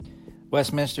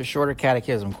Westminster Shorter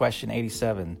Catechism, question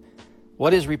 87.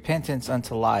 What is repentance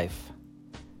unto life?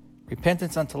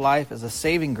 Repentance unto life is a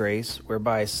saving grace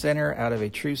whereby a sinner, out of a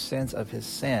true sense of his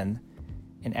sin,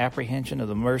 in apprehension of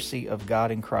the mercy of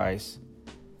God in Christ,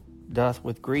 doth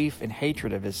with grief and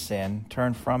hatred of his sin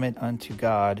turn from it unto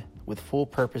God with full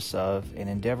purpose of and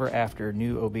endeavor after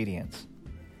new obedience.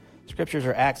 Scriptures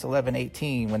are Acts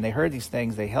 11:18. When they heard these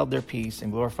things, they held their peace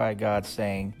and glorified God,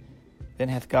 saying, Then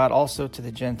hath God also to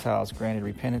the Gentiles granted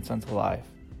repentance unto life.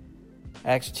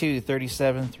 Acts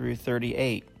 2:37 through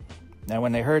 38. Now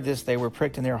when they heard this, they were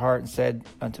pricked in their heart and said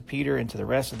unto Peter and to the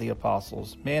rest of the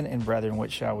apostles, Men and brethren,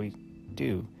 what shall we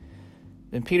do?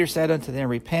 Then Peter said unto them,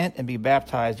 Repent and be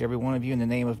baptized, every one of you, in the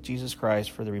name of Jesus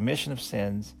Christ, for the remission of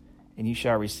sins, and you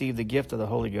shall receive the gift of the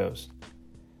Holy Ghost.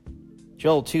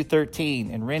 Joel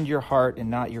 2:13, And rend your heart and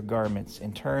not your garments,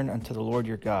 and turn unto the Lord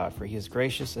your God, for he is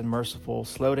gracious and merciful,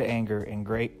 slow to anger,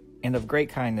 and of great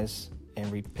kindness,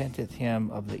 and repenteth him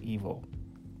of the evil.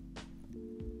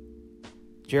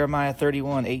 Jeremiah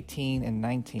 31:18 and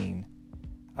 19.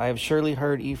 I have surely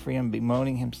heard Ephraim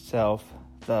bemoaning himself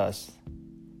thus,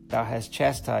 Thou hast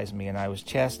chastised me, and I was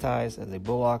chastised as a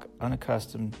bullock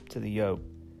unaccustomed to the yoke.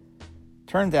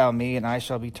 Turn thou me, and I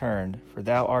shall be turned, for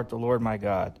thou art the Lord my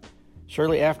God.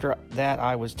 Surely after that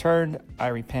I was turned, I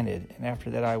repented, and after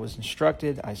that I was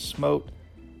instructed, I smote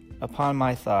upon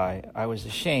my thigh. I was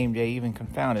ashamed, yea, even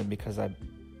confounded, because I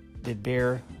did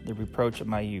bear the reproach of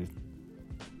my youth.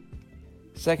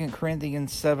 2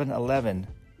 Corinthians 7:11.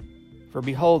 For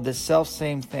behold, this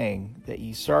selfsame thing, that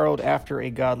ye sorrowed after a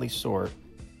godly sort,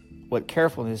 what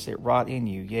carefulness it wrought in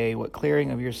you, yea, what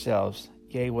clearing of yourselves,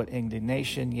 yea, what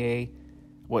indignation, yea,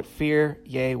 what fear,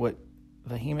 yea, what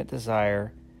vehement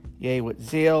desire, yea, what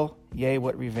zeal, yea,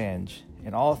 what revenge.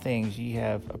 In all things ye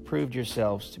have approved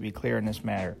yourselves to be clear in this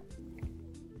matter.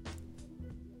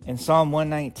 In Psalm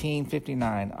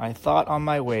 119:59, I thought on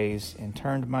my ways and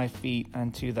turned my feet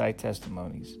unto thy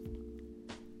testimonies.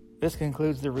 This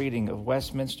concludes the reading of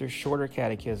Westminster Shorter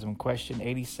Catechism, question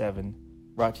 87,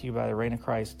 brought to you by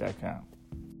thereignofchrist.com.